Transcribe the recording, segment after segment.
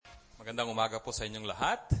Magandang umaga po sa inyong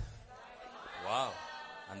lahat. Wow,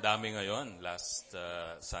 ang dami ngayon, last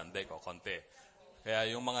Sunday ko, konti.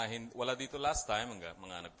 Kaya yung mga wala dito last time,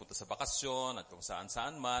 mga nagpunta sa bakasyon at kung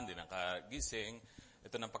saan-saan man, di nakagising,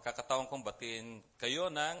 ito ng pagkakataon kong batiin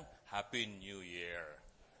kayo ng Happy New Year.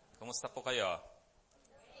 Kumusta po kayo?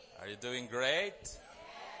 Are you doing great?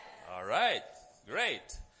 All right, great.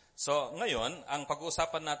 So, ngayon, ang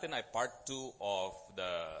pag-uusapan natin ay part 2 of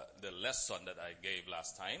the lesson that I gave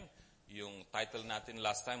last time. Yung title natin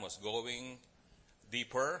last time was Going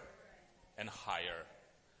Deeper and Higher.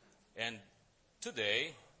 And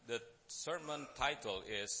today, the sermon title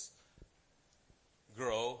is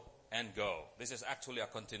Grow and Go. This is actually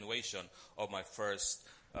a continuation of my first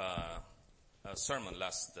sermon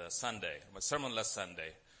last Sunday. My sermon last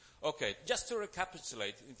Sunday. Okay, just to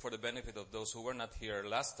recapitulate for the benefit of those who were not here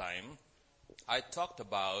last time, I talked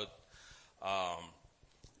about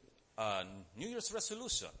New Year's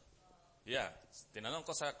resolution. Yeah, tinanong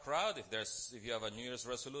ko sa crowd if you have a New Year's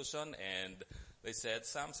resolution, and they said,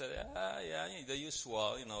 some said, yeah, the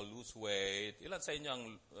usual, lose weight. Ilan sa inyo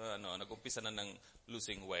ang nag-umpisa na ng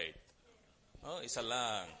losing weight? Oh, isa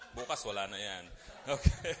lang. Bukas wala na yan.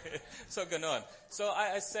 Okay. So ganon. So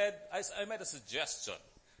I made a suggestion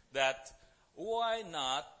that why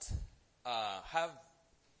not have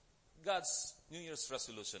God's New Year's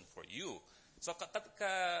resolution for you? So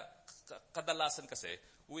kadalasan kasi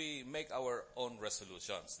we make our own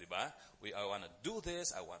resolutions, di ba? I want to do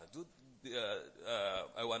this, I want to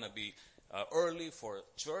be early for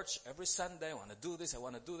church every Sunday, I want to do this, I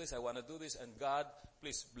want to do this, I want to do this, and God,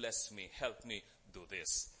 please bless me, help me do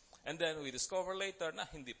this. And then we discover later na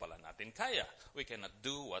hindi pala natin kaya. We cannot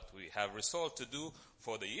do what we have resolved to do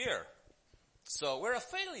for the year. So we're a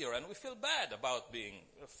failure and we feel bad about being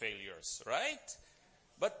failures, right?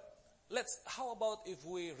 But how about if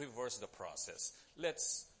we reverse the process?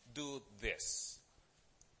 Let's do this.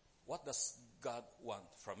 What does God want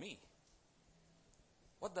from me?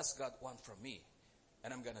 What does God want from me?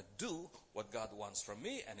 And I'm going to do what God wants from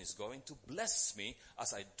me, and He's going to bless me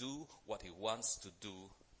as I do what He wants to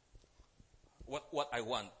do, what I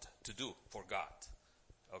want to do for God.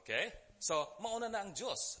 Okay? So, mauna na ang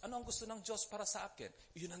Diyos. Ano ang gusto ng Diyos para sa akin?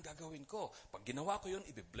 Yun ang gagawin ko. Pag ginawa ko yun,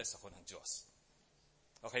 ibibless ako ng Diyos.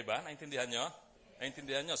 Okay ba? Naintindihan nyo?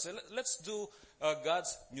 Naintindihan nyo? So, let's do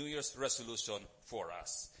God's New Year's resolution for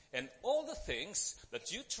us. And all the things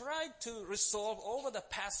that you tried to resolve over the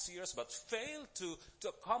past years but failed to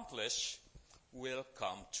accomplish will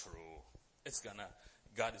come true.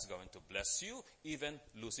 God is going to bless you. Even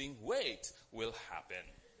losing weight will happen.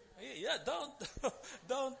 Yeah,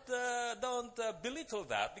 don't belittle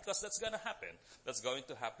that, because that's going to happen. That's going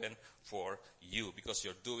to happen for you because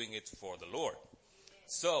you're doing it for the Lord.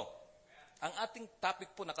 So, ang ating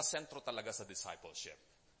topic po nakasentro talaga sa discipleship.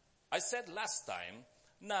 I said last time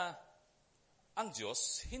na ang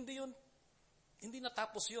Diyos, hindi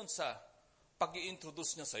natapos yun sa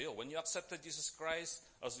pag-i-introduce niya sa iyo. When you accepted Jesus Christ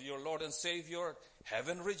as your Lord and Savior,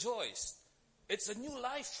 heaven rejoiced. It's a new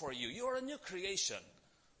life for you. You are a new creation.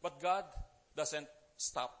 But God doesn't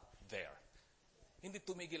stop there. Hindi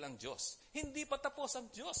tumigil ang Diyos. Hindi pa tapos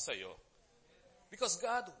ang Diyos sa iyo. Because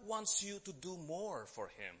God wants you to do more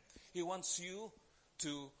for Him. He wants you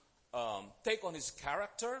to take on His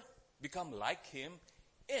character, become like Him,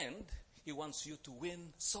 and He wants you to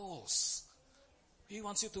win souls. He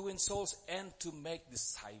wants you to win souls and to make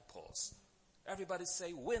disciples. Everybody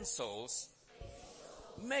say, win souls,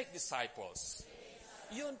 make disciples.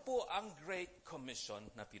 Yun po ang Great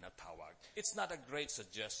Commission na tinatawag. It's not a great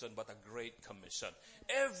suggestion, but a great commission.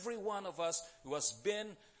 Every one of us who has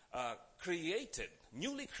been created,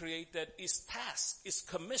 newly created, is tasked, is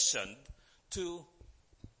commissioned to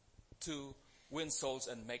win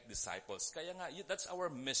souls and make disciples. Kaya nga, that's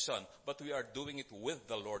our mission, but we are doing it with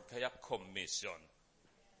the Lord, kaya commission.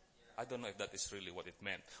 I don't know if that is really what it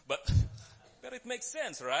meant, but it makes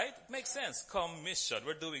sense, right? It makes sense. Commission.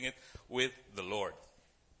 We're doing it with the Lord.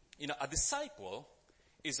 A disciple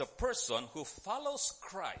is a person who follows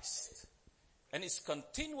Christ and is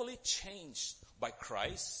continually changed by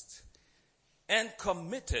Christ and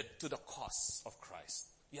committed to the cause of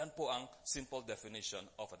Christ. Yan po ang simple definition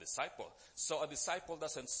of a disciple. So a disciple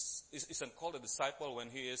isn't called a disciple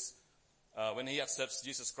when he accepts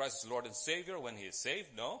Jesus Christ as Lord and Savior, when he is saved.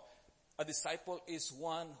 No. A disciple is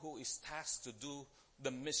one who is tasked to do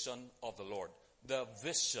the mission of the Lord, the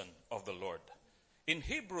vision of the Lord. In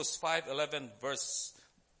Hebrews 5:11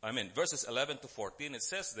 verses 11 to 14, it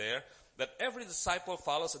says there that every disciple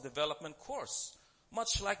follows a development course,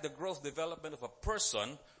 much like the growth development of a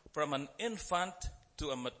person from an infant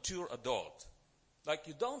to a mature adult. Like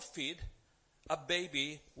you don't feed a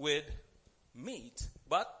baby with meat,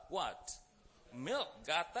 but what? Milk,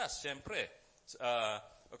 gatas, syempre.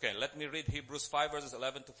 Okay, let me read Hebrews 5 verses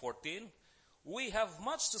 11 to 14. We have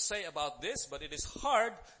much to say about this, but it is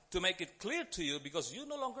hard to make it clear to you because you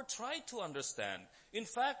no longer try to understand. In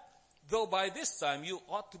fact, though by this time you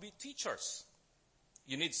ought to be teachers.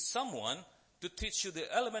 You need someone to teach you the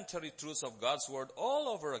elementary truths of God's word all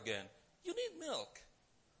over again. You need milk,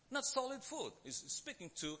 not solid food. He's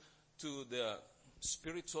speaking to the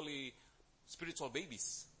spiritual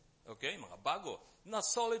babies. Okay, mga bago. Not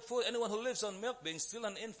solid food. Anyone who lives on milk, being still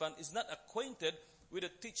an infant, is not acquainted with the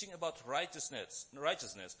teaching about righteousness.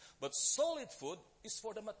 But solid food is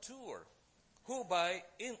for the mature, who by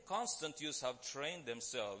inconstant use have trained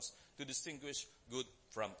themselves to distinguish good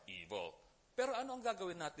from evil. Pero ano ang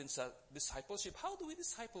gagawin natin sa discipleship? How do we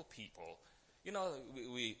disciple people? You know,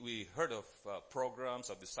 we heard of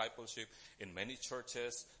programs of discipleship in many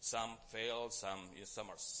churches. Some failed, some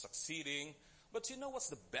are succeeding. But you know what's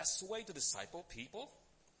the best way to disciple people?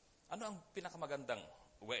 Ano ang pinakamagandang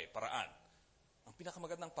way, paraan? Ang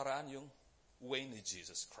pinakamagandang paraan yung way ni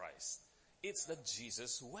Jesus Christ. It's the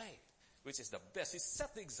Jesus way, which is the best. He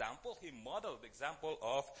set the example. He modeled the example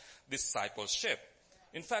of discipleship.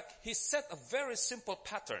 In fact, he set a very simple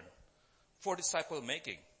pattern for disciple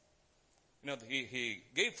making. You know, he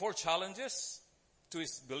gave 4 challenges to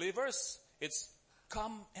his believers. It's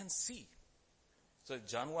come and see. So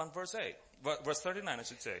John 1 verse 39, I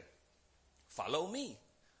should say. Follow me.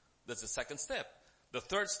 That's the second step. The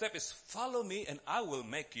third step is follow me and I will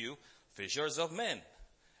make you fishers of men.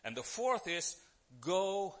 And the fourth is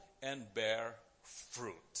go and bear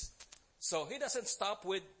fruit. So he doesn't stop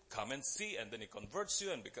with come and see and then he converts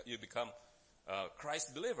you and you become a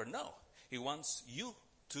Christ believer. No. He wants you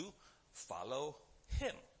to follow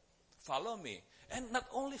him. Follow me. And not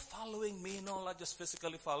only following me, no, not just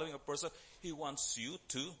physically following a person. He wants you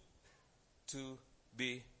to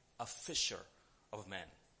be a fisher of men.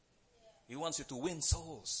 He wants you to win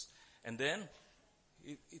souls. And then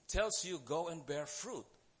he tells you go and bear fruit.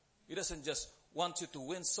 He doesn't just want you to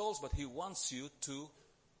win souls, but he wants you to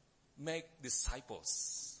make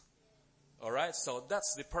disciples. Alright? So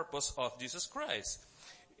that's the purpose of Jesus Christ.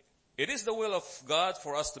 It is the will of God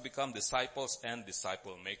for us to become disciples and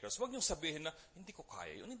disciple makers. Huwag niyong sabihin na, hindi ko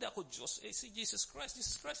kaya yun, hindi ako Diyos. Si Jesus Christ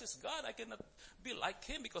is God. I cannot be like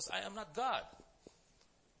Him because I am not God.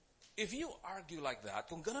 If you argue like that,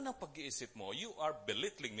 kung ganun ang pag-iisip mo, you are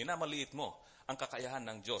belittling, minamaliit mo ang kakayahan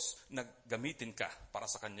ng Diyos na gamitin ka para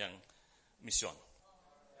sa Kanyang misyon.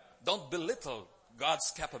 Don't belittle God's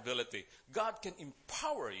capability. God can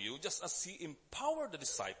empower you just as He empowered the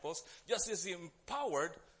disciples, just as He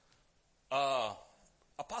empowered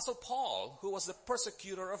Apostle Paul, who was the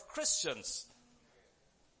persecutor of Christians.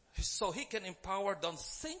 So He can empower. Don't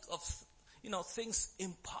think of, things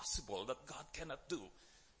impossible that God cannot do.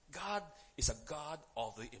 God is a God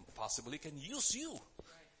of the impossible. He can use you.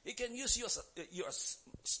 He can use you as you're a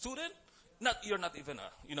student. You're not even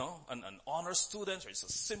an honor student. You're just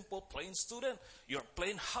a simple, plain student. You're a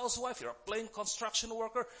plain housewife. You're a plain construction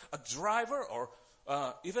worker, a driver, or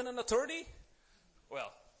even an attorney.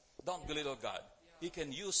 Well, don't belittle God. He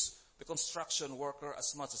can use the construction worker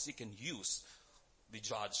as much as He can use the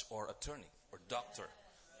judge or attorney or doctor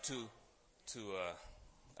to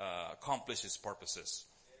accomplish His purposes.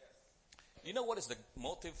 You know what is the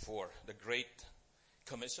motive for the Great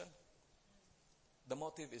Commission? The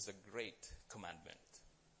motive is the Great Commandment.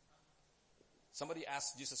 Somebody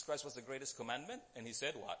asked Jesus Christ what's the greatest commandment? And He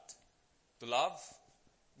said what? To love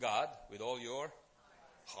God with all your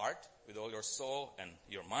heart, with all your soul, and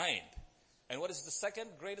your mind. And what is the second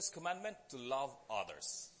greatest commandment? To love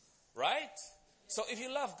others. Right? So if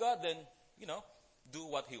you love God, then, do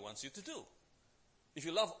what He wants you to do. If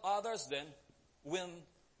you love others, then win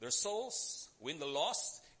their souls, win the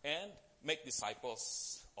lost, and make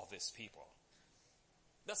disciples of His people.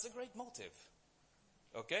 That's the great motive.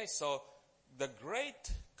 Okay, so the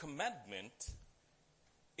Great Commandment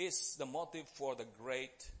is the motive for the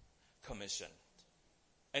Great Commission.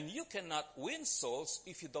 And you cannot win souls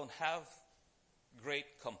if you don't have great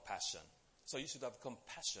compassion. So you should have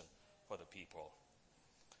compassion for the people.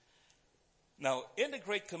 Now, in the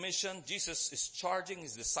Great Commission, Jesus is charging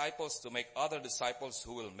His disciples to make other disciples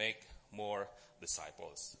who will make more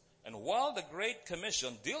disciples. And while the Great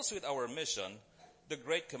Commission deals with our mission, the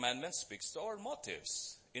Great Commandment speaks to our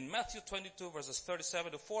motives. In Matthew 22 verses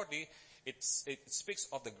 37 to 40, it speaks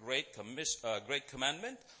of the Great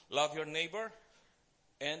Commandment. Love your neighbor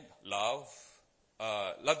and love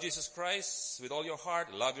Jesus Christ with all your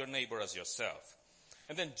heart. Love your neighbor as yourself.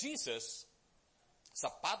 And then Jesus, sa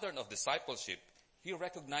pattern of discipleship, he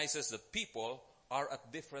recognizes that people are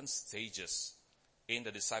at different stages in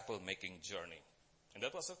the disciple-making journey. And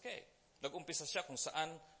that was okay. Nag-umpisa siya kung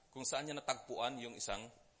saan niya natagpuan yung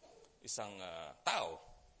isang tao.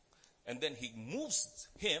 And then he moves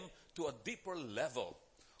him to a deeper level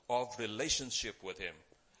of relationship with him,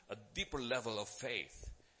 a deeper level of faith.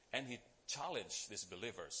 And he challenged these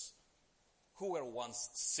believers who were once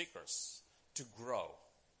seekers to grow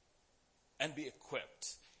and be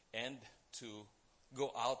equipped and to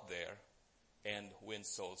go out there and win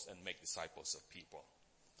souls and make disciples of people.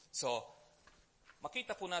 So,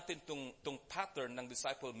 makita po natin tong pattern ng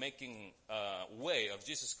disciple-making way of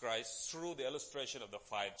Jesus Christ through the illustration of the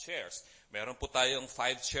 5 chairs. Meron po tayong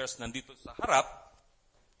 5 chairs nandito sa harap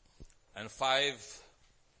and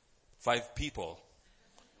 5 people.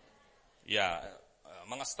 Yeah,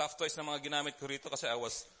 mga stuffed toys na mga ginamit ko rito kasi I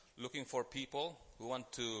was looking for people who want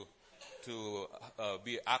to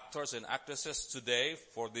be actors and actresses today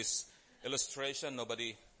for this illustration.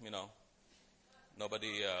 Nobody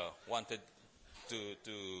wanted to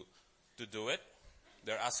do it.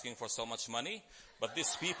 They're asking for so much money. But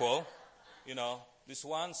these people, these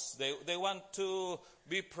ones, they want to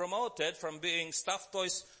be promoted from being stuffed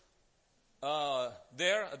toys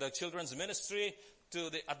there at the children's ministry to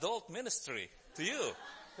the adult ministry, to you.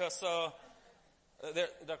 Because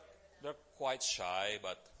they're quite shy,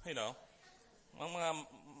 but, mga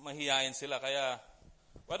mahihayin sila. Kaya,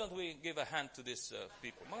 why don't we give a hand to these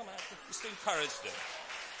people? Just to encourage them.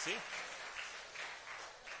 See?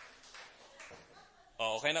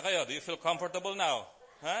 Oh, okay na kayo? Do you feel comfortable now?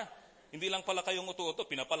 Huh? Hindi lang pala kayong uto-uto,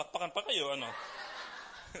 pinapalakpakan pa kayo, ano?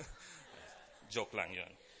 Joke lang yun.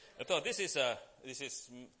 Ito, this is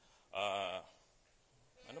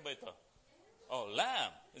ano ba ito? Oh,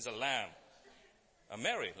 lamb. It's a lamb.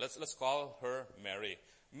 Mary. Let's call her Mary.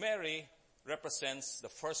 Mary represents the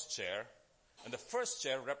first chair, and the first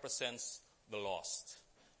chair represents the lost.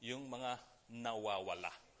 Yung mga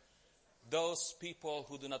nawawala. Those people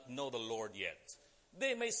who do not know the Lord yet.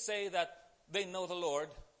 They may say that they know the Lord,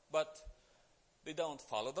 but they don't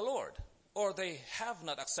follow the Lord. Or they have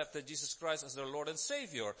not accepted Jesus Christ as their Lord and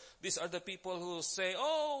Savior. These are the people who say,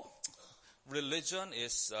 religion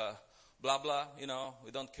is blah, blah,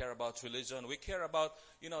 we don't care about religion. We care about,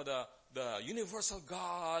 the universal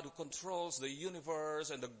God who controls the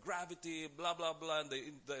universe and the gravity, blah, blah, blah, and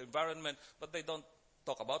the environment. But they don't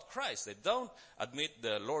talk about Christ. They don't admit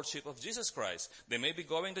the Lordship of Jesus Christ. They may be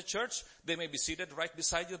going to church. They may be seated right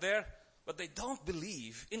beside you there. But they don't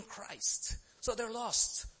believe in Christ. So they're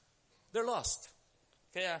lost. They're lost.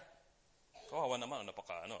 Kaya, kawawa naman,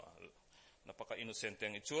 napaka-innocent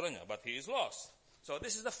ang itsura niya, but he is lost. So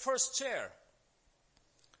this is the first chair.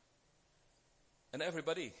 And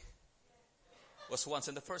everybody was once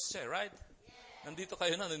in the first chair, right? Nandito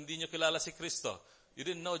kayo na, hindi nyo kilala si Kristo. You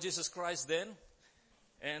didn't know Jesus Christ then,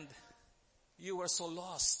 and you were so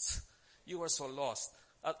lost. You were so lost.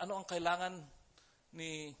 At ano ang kailangan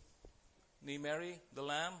ni Mary, the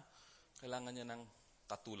Lamb? Kailangan niya ng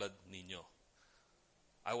katulad ninyo.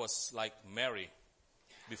 I was like Mary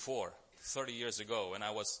before, 30 years ago, when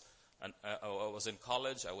I was in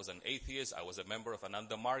college. I was an atheist. I was a member of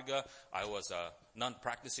Ananda Marga. I was a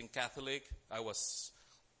non-practicing Catholic. I was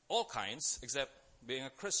all kinds except being a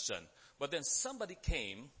Christian. But then somebody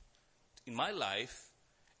came in my life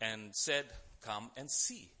and said, come and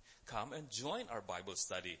see. Come and join our Bible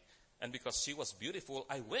study. And because she was beautiful,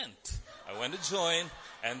 I went. I went to join,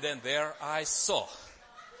 and then there I saw.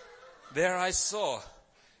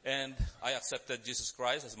 And I accepted Jesus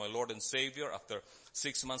Christ as my Lord and Savior after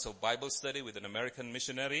 6 months of Bible study with an American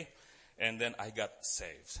missionary. And then I got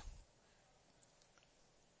saved.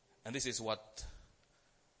 And this is what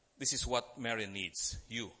Mary needs.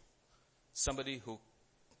 You. Somebody who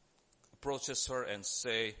approaches her and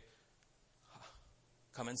say,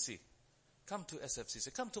 come and see. Come to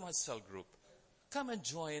SFCC. Come to my cell group. Come and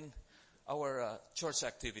join our church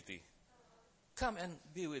activity. Come and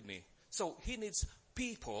be with me. So she needs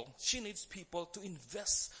people to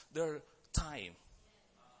invest their time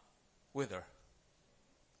with her.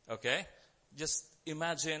 Okay? Just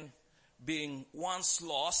imagine being once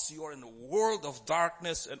lost, you are in a world of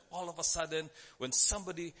darkness, and all of a sudden, when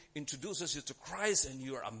somebody introduces you to Christ and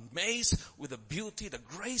you are amazed with the beauty, the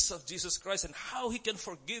grace of Jesus Christ and how He can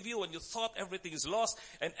forgive you when you thought everything is lost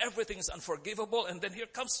and everything is unforgivable, and then here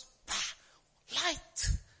comes light.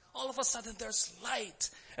 All of a sudden there's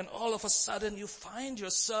light, and all of a sudden you find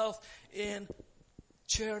yourself in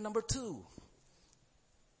chair number 2.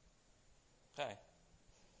 Okay.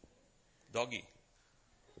 Doggy.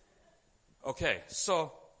 Okay,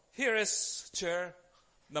 so here is chair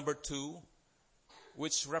number 2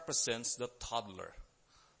 which represents the toddler,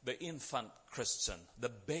 the infant Christian, the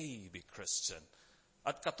baby Christian.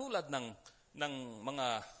 At katulad ng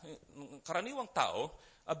mga karaniwang tao,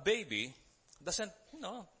 a baby doesn't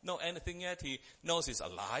know anything yet. He knows he's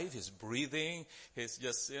alive, he's breathing, he's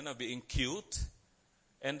just being cute,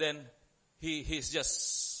 and then he's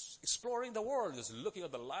just exploring the world, just looking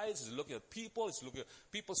at the lights, he's looking at people, he's looking at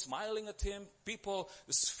people smiling at him, people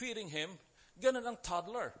is feeding him. Ganun ang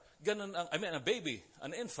toddler, a baby,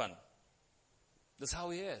 an infant. That's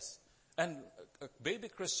how he is. And a baby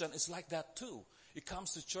Christian is like that too. He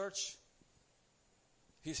comes to church.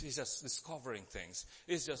 He's just discovering things.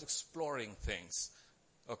 He's just exploring things.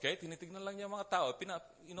 Okay? Tinitignan lang niya mga tao.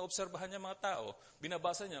 Inoobserbahan niya mga tao.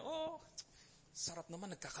 Binabasa niya, sarap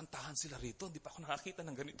naman, nagkakantahan sila rito. Hindi pa ako nakakita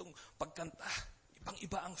ng ganitong pagkanta.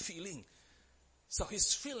 Ibang-iba ang feeling. So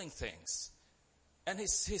he's feeling things. And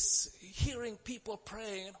he's hearing people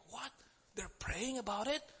praying. What? They're praying about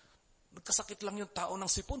it? Nagkasakit lang yung tao ng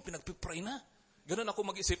sipon, pinagpipray na. Ganun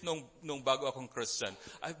ako mag-isip nung bago akong Christian.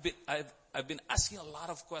 I've been asking a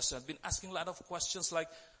lot of questions. I've been asking a lot of questions like,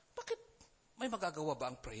 bakit may magagawa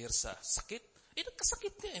ba ang prayer sa sakit?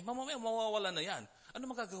 Nagkasakit niya eh. Mamamaya mawawala na yan.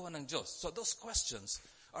 Ano magagawa ng Diyos? So those questions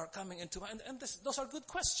are coming into mind. And those are good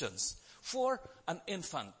questions for an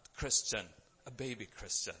infant Christian, a baby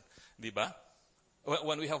Christian. Di ba?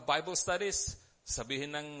 When we have Bible studies,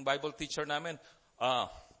 sabihin ng Bible teacher namin,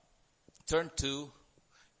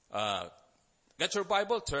 get your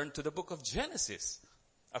Bible, turn to the book of Genesis.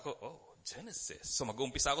 Ako, Genesis. So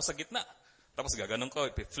mag-umpisa ako sa gitna. Tapos gaganon ko,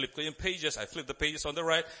 flip ko yung pages, I flip the pages on the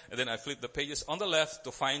right, and then I flip the pages on the left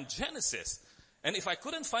to find Genesis. And if I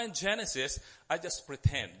couldn't find Genesis, I just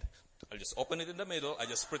pretend. I'll just open it in the middle, I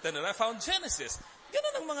just pretend that I found Genesis.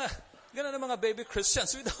 Ganon ang mga baby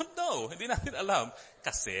Christians. We don't know. Hindi natin alam.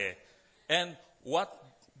 Kasi. And what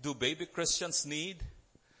do baby Christians need?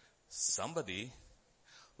 Somebody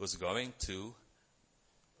who's going to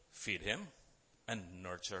feed him and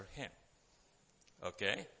nurture him.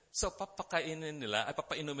 Okay? So, papainumin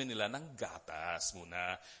nila ng gatas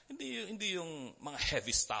muna. Hindi yung mga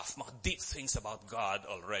heavy stuff, mga deep things about God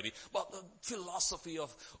already, but the philosophy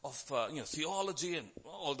of theology and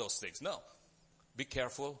all those things. No. Be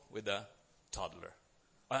careful with the toddler.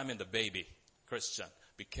 The baby Christian.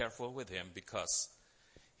 Be careful with him because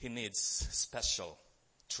he needs special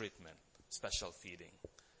treatment, special feeding.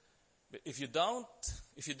 But if you don't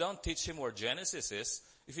teach him where Genesis is,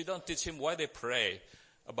 if you don't teach him why they pray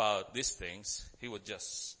about these things, he would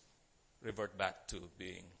just revert back to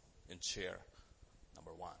being in chair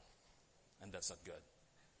number 1. And that's not good.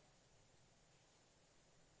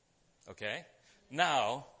 Okay?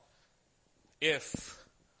 Now, if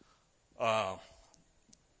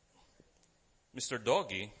Mr.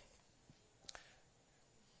 Doggy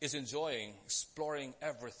is enjoying, exploring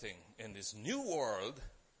everything in this new world,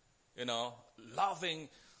 loving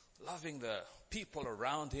the people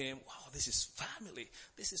around him. Wow, this is family.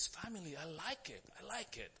 This is family. I like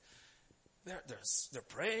it. They're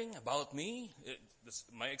praying about me. This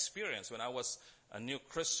my experience. When I was a new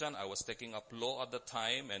Christian, I was taking up law at the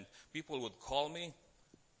time, and people would call me,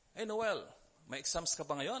 "Hey, Noel, may exams ka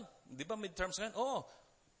ba ngayon? Di ba midterms ngayon? Oh,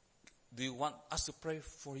 do you want us to pray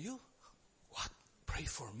for you?" What? Pray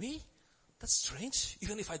for me? That's strange.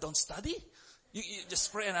 Even if I don't study? You just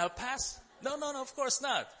pray and I'll pass? No, of course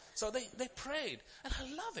not. So they prayed. And I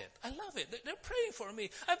love it. They're praying for me.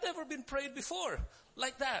 I've never been prayed before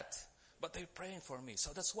like that. But they're praying for me.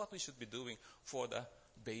 So that's what we should be doing for the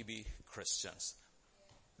baby Christians.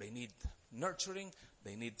 They need nurturing.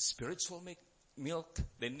 They need spiritual milk.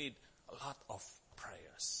 They need a lot of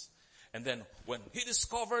prayers. And then when he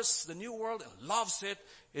discovers the new world and loves it,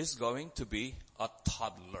 he's going to be a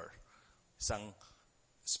toddler. Isang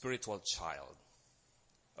spiritual child.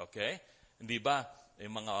 Okay? Hindi ba,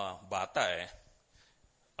 yung mga bata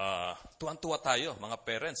tuwan-tuwa tayo, mga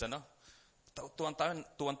parents,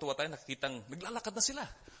 Tuwan-tuwa tayo, nakikitang naglalakad na sila.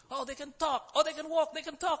 Oh, they can talk. Oh, they can walk. They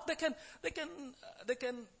can talk. They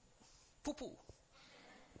can poo-poo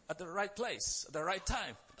at the right place, at the right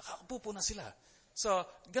time. Nakakapupo na sila. So,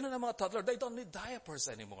 ganun ang mga toddler. They don't need diapers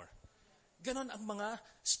anymore. Ganun ang mga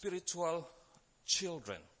spiritual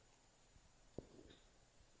children.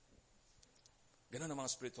 Ganun ang mga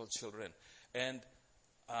spiritual children. And,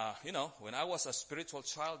 when I was a spiritual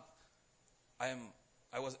child,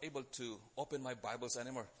 I was able to open my Bibles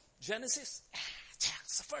anymore. Genesis,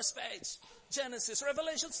 it's the first page. Genesis,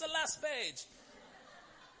 Revelation's the last page.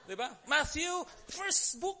 Diba? Matthew,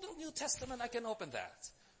 first book of the New Testament, I can open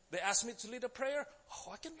that. They asked me to lead a prayer.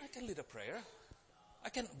 Oh, I can lead a prayer. I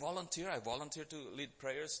can volunteer. I volunteer to lead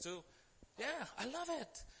prayers too. Yeah, I love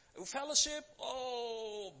it. Fellowship,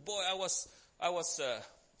 oh boy, I was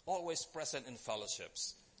always present in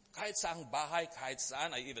fellowships. Kahit saang bahay, kahit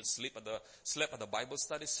saan, I even slept at the Bible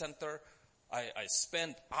study center. I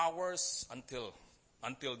spent hours until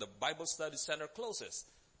the Bible study center closes.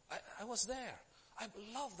 I was there. I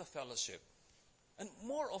love the fellowship. And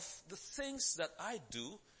more of the things that I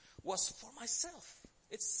do was for myself.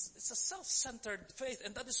 It's a self-centered faith,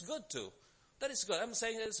 and that is good too. That is good. I'm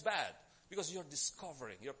saying it's bad because you're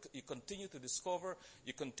discovering. You continue to discover.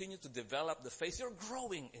 You continue to develop the faith. You're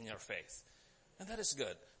growing in your faith, and that is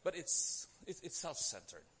good. But it's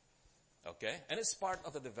self-centered, okay? And it's part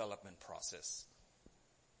of the development process.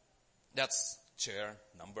 That's chair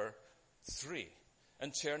number 3.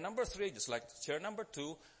 And chair number 3, just like chair number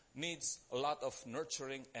 2, needs a lot of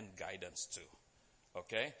nurturing and guidance too,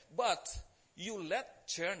 okay? But you let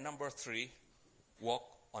chair number 3 walk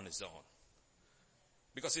on his own.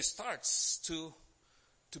 Because he starts to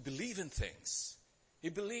believe in things.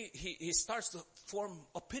 He starts to form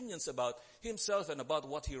opinions about himself and about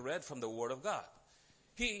what he read from the Word of God.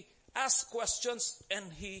 He asks questions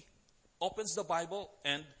and he opens the Bible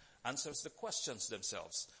and answers the questions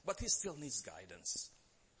themselves. But he still needs guidance.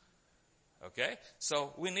 Okay?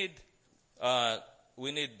 So we need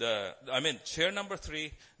chair number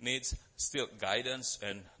 3 needs still guidance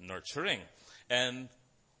and nurturing. And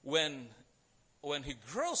when he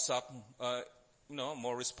grows up,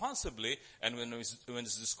 more responsibly, and when he's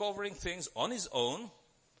discovering things on his own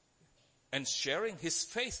and sharing his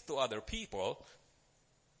faith to other people,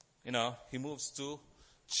 he moves to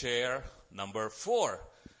chair number 4.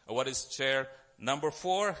 What is chair number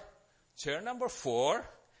 4? Chair number 4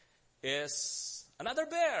 is another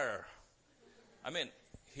bear.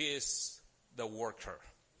 He is the worker.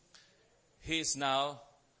 He is now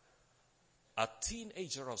a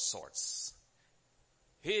teenager of sorts.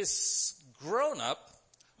 He's grown up,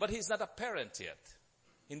 but he's not a parent yet.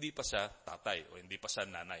 Hindi pa siya tatay, o hindi pa siya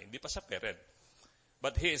nanay, hindi pa siya parent.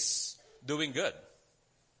 But he's doing good.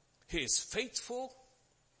 He is faithful.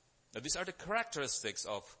 Now, these are the characteristics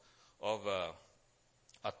of a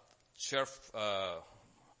chair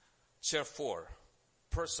 4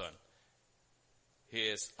 person. He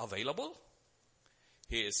is available.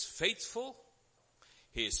 He is faithful.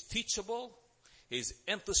 He is teachable. He is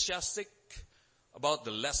enthusiastic about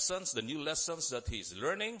the lessons, the new lessons that he is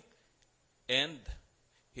learning. And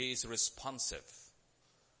he is responsive.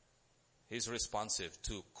 He is responsive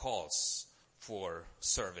to calls for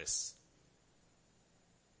service.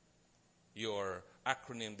 Your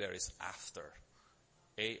acronym there is AFTER.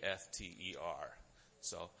 AFTER.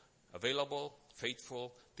 So, available,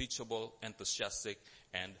 faithful, teachable, enthusiastic,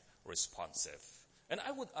 and responsive. And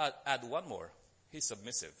I would add one more. He's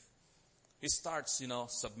submissive. He starts,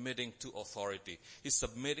 submitting to authority. He's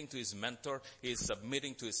submitting to his mentor. He's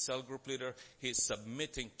submitting to his cell group leader. He's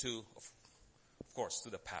submitting to, of course, to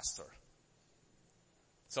the pastor.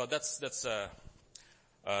 So that's a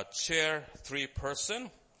chair 3 person.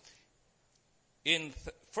 In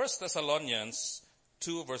 1 Thessalonians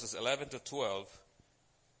 2 verses 11 to 12,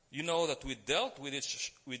 you know that we dealt with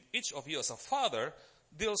each of you as a father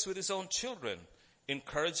deals with his own children,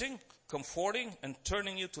 encouraging, comforting, and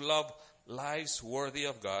turning you to love lives worthy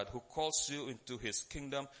of God, who calls you into his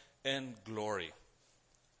kingdom and glory.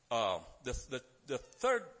 The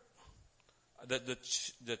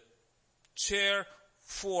chair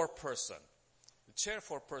 4 person. The chair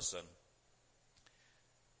 4 person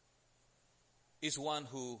is one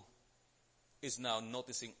who is now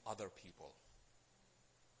noticing other people.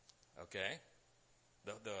 Okay?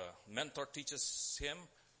 The mentor teaches him.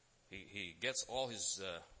 He gets all his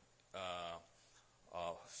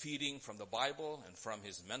feeding from the Bible and from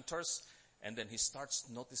his mentors, and then he starts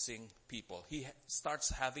noticing people. He starts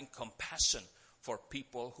having compassion for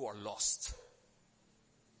people who are lost.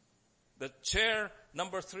 The chair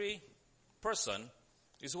number 3 person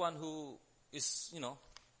is one who is,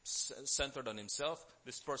 centered on himself.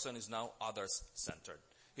 This person is now others-centered.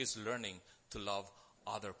 He's learning to love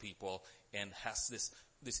other people and has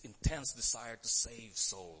this intense desire to save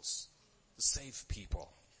souls, to save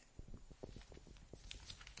people.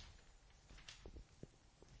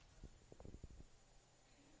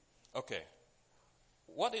 Okay.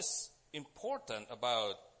 What is important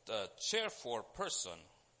about chair 4 person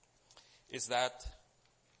is that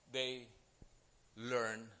they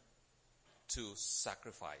learn to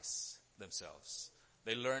sacrifice themselves.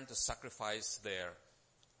 They learn to sacrifice their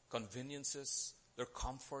conveniences, their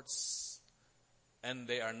comforts, and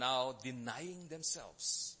they are now denying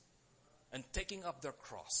themselves and taking up their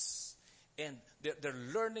cross. And they're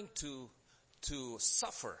learning to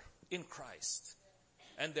suffer in Christ.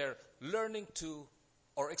 And they're learning to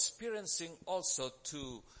or experiencing also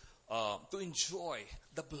to enjoy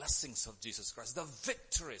the blessings of Jesus Christ, the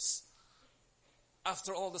victories.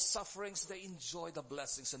 After all the sufferings, they enjoy the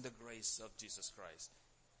blessings and the grace of Jesus Christ.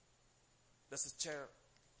 That's the chair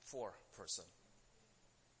 4 person.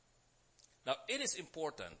 Now, it is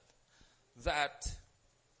important that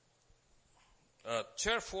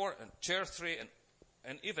chair 4 and chair 3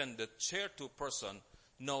 and even the chair 2 person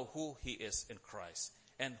know who he is in Christ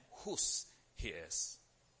and whose he is.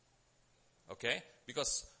 Okay?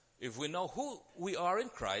 Because if we know who we are in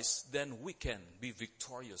Christ, then we can be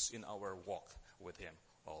victorious in our walk with him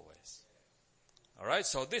always. Alright,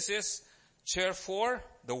 so this is chair 4,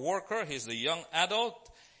 the worker. He's the young adult.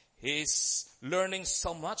 He's learning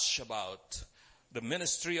so much about the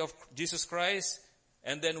ministry of Jesus Christ.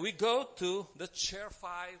 And then we go to the chair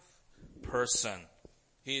 5 person.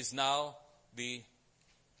 He is now the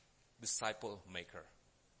disciple maker.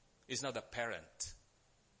 He's now the parent.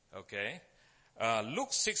 Okay?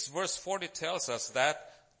 Luke 6 verse 40 tells us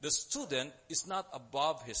that the student is not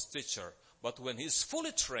above his teacher, but when he's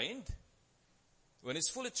fully trained,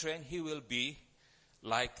 he will be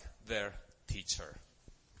like their teacher.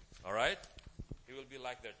 Alright? He will be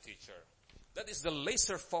like their teacher. That is the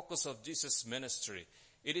laser focus of Jesus' ministry.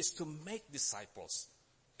 It is to make disciples.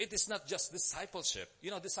 It is not just discipleship.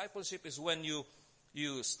 You know, discipleship is when you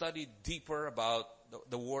study deeper about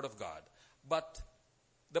the Word of God. But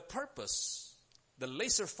the purpose, the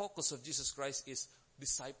laser focus of Jesus Christ is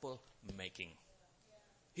disciple making.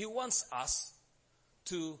 He wants us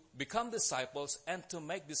to become disciples and to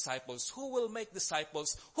make disciples. Who will make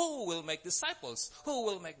disciples? Who will make disciples? Who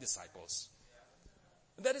will make disciples?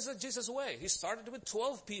 That is Jesus' way. He started with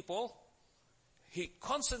 12 people. He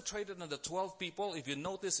concentrated on the 12 people. If you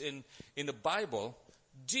notice in the Bible,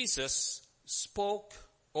 Jesus spoke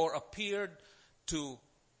or appeared to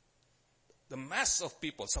the mass of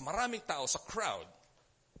people, sa maraming tao, sa crowd,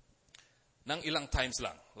 ng ilang times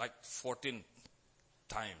lang, like 14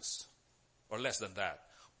 times or less than that.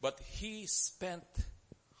 But he spent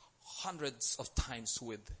hundreds of times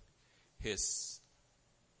with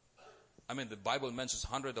the Bible mentions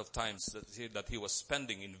hundreds of times that he was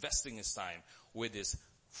investing his time with his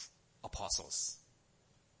apostles.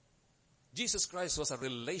 Jesus Christ was a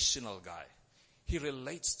relational guy. He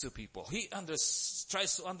relates to people. He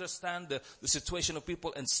tries to understand the situation of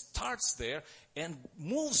people and starts there and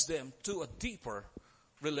moves them to a deeper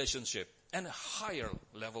relationship and a higher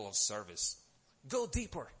level of service. Go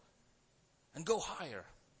deeper and go higher.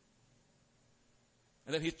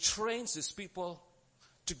 And then he trains his people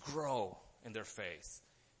to grow in their faith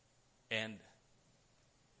and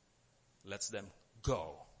lets them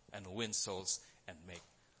go and win souls and make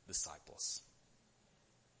disciples.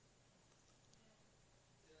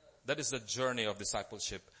 That is the journey of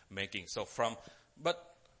discipleship making.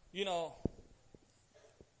 But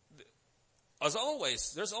as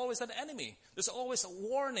always, there's always an enemy. There's always a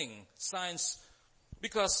warning signs,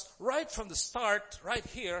 because right from the start, right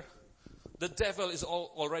here, the devil is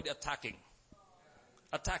already attacking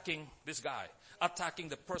this guy, attacking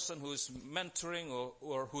the person who is mentoring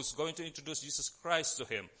or who's going to introduce Jesus Christ to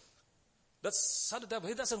him. That's how the devil,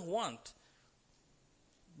 he doesn't want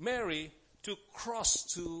Mary to cross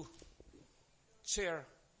to chair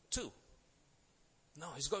 2. No,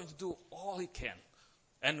 he's going to do all he can.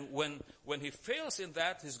 And when he fails in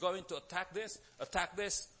that, he's going to attack this.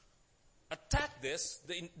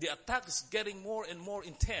 The attack is getting more and more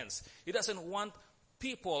intense. He doesn't want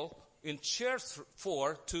people in chair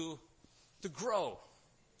 4 to grow.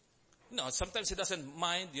 Sometimes he doesn't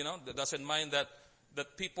mind, he doesn't mind that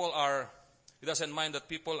people are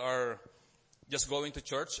just going to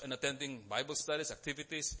church and attending Bible studies,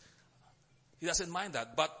 activities. He doesn't mind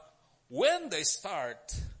that. But when they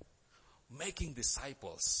start making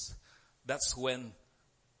disciples, that's when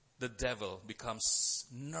the devil becomes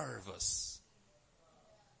nervous.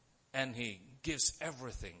 And he gives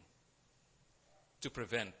everything to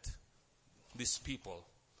prevent these people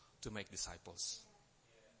to make disciples.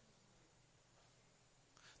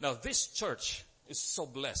 Now, this church is so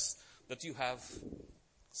blessed that you have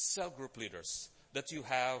cell group leaders, that you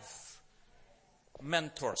have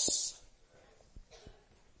mentors.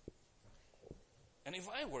 And if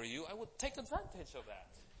I were you, I would take advantage of that.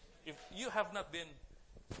 If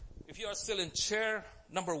you are still in chair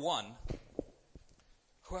number 1,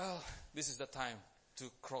 well, this is the time to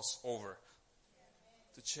cross over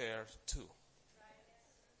to chair 2.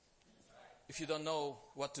 If you don't know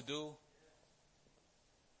what to do,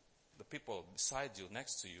 the people beside you,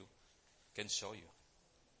 next to you, can show you.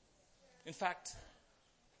 In fact,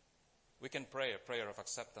 we can pray a prayer of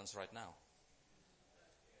acceptance right now.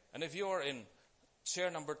 And if you're in chair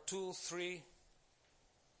number 2, 3,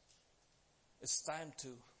 it's time to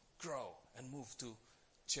grow and move to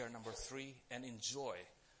chair number 3 and enjoy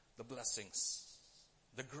the blessings,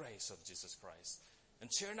 the grace of Jesus Christ. And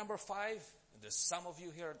chair number 5, there's some of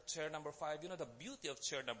you here at chair number 5. You know, the beauty of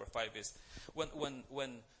chair number 5 is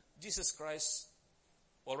when Jesus Christ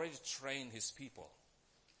already trained his people.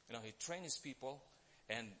 You know, he trained his people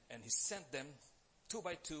and he sent them 2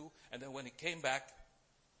 by 2. And then when they came back,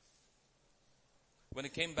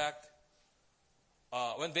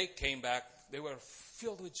 they were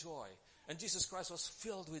filled with joy. And Jesus Christ was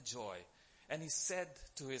filled with joy. And he said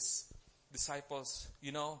to his disciples,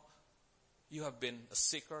 you know, you have been a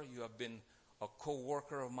seeker, you have been a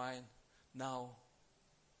co-worker of mine. Now,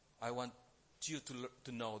 I want you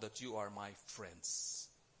to know that you are my friends.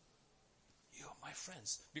 You are my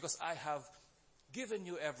friends. Because I have given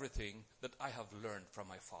you everything that I have learned from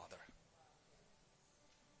my Father.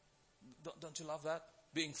 Don't you love that?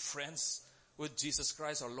 Being friends with Jesus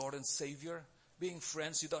Christ, our Lord and Savior. Being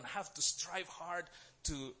friends, you don't have to strive hard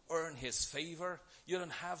to earn His favor. You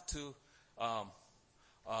don't have to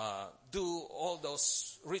do all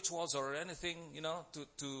those rituals or anything, you know,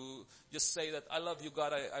 to just say that I love you,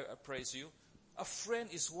 God, I praise you. A friend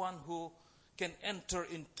is one who can enter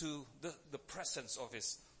into the presence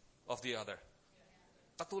of the other.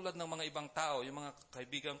 Katulad ng mga ibang tao, yung mga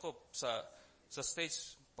kaibigan ko sa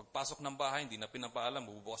stage, pagpasok ng bahay, hindi na pinapaalam,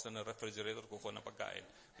 bubukas na ng refrigerator, kukuha ng pagkain.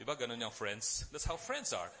 Diba? Ganun yung friends. That's how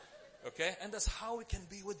friends are. Okay? And that's how we can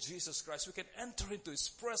be with Jesus Christ. We can enter into His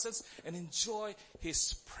presence and enjoy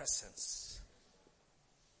His presence.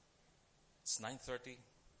 It's 9:30.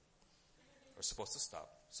 We're supposed to stop.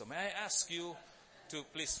 So may I ask you to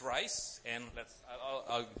please rise and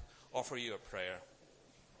I'll offer you a prayer.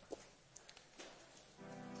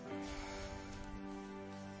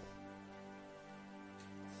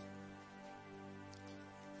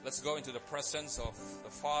 Let's go into the presence of the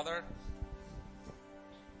Father.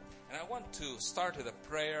 And I want to start with a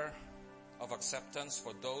prayer of acceptance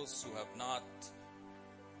for those who have not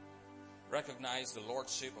recognized the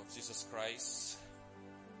Lordship of Jesus Christ,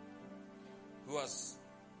 who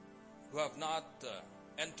have not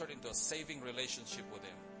entered into a saving relationship with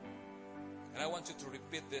Him. And I want you to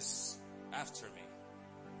repeat this after me.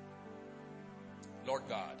 Lord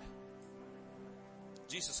God,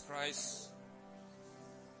 Jesus Christ,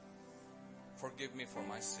 forgive me for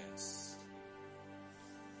my sins.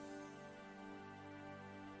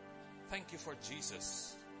 Thank you for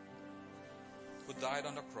Jesus, who died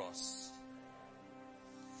on the cross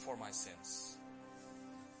for my sins.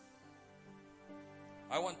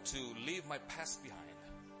 I want to leave my past behind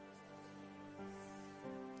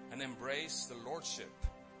and embrace the Lordship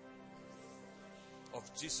of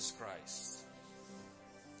Jesus Christ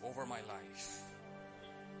over my life.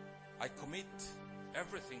 I commit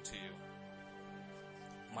everything to you.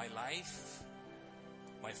 My life,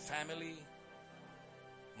 my family,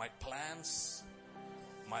 my plans,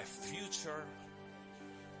 my future,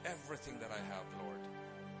 everything that I have, Lord.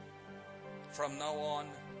 From now on,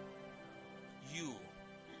 you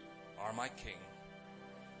are my King,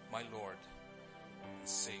 my Lord and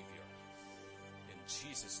Savior. In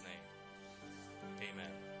Jesus' name,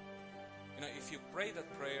 amen. You know, if you pray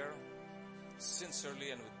that prayer sincerely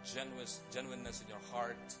and with genuineness in your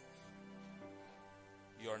heart,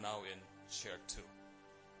 you are now in chair 2.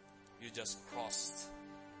 You just crossed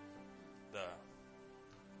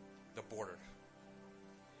the border.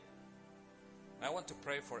 I want to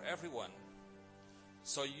pray for everyone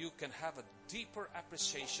so you can have a deeper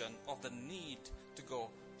appreciation of the need to go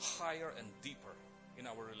higher and deeper in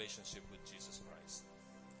our relationship with Jesus Christ.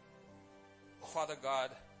 Father God,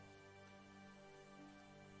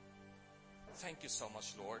 thank you so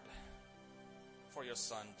much, Lord, for your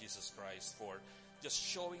Son, Jesus Christ, for just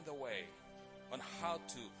showing the way on how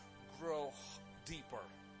to grow deeper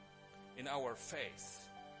in our faith.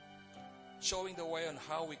 Showing the way on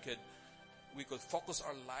how we could focus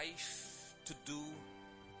our life to do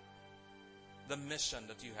the mission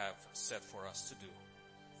that you have set for us to do.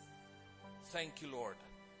 Thank you, Lord,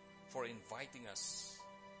 for inviting us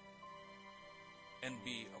and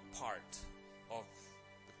be a part of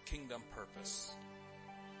the kingdom purpose.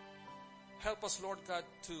 Help us, Lord God,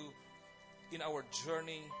 in our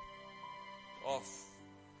journey of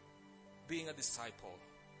being a disciple,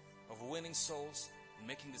 of winning souls,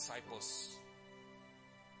 making disciples.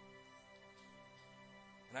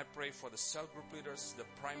 And I pray for the cell group leaders, the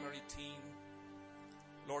primary team,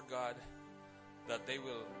 Lord God, that they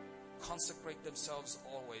will consecrate themselves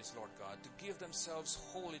always, Lord God, to give themselves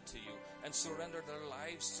wholly to you and surrender their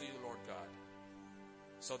lives to you, Lord God,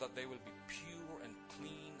 so that they will be pure and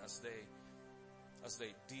clean as they as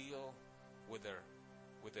they deal with their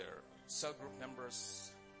cell group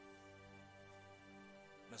members,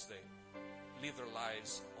 as they live their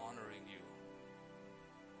lives honoring you.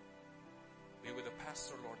 Be with the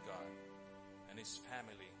pastor, Lord God, and his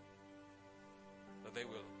family, that they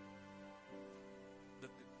will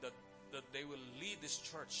that they will lead this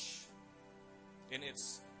church in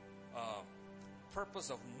its purpose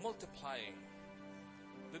of multiplying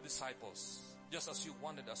the disciples, just as you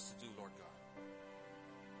wanted us to do, Lord God.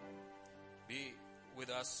 Be with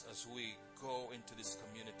us as we go into this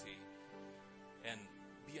community and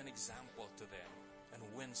be an example to them and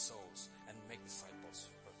win souls and make disciples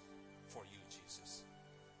for you, Jesus.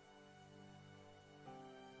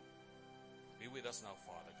 Be with us now,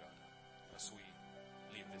 Father God, as we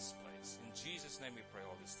leave this place. In Jesus' name we pray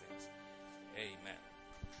all these things. Amen.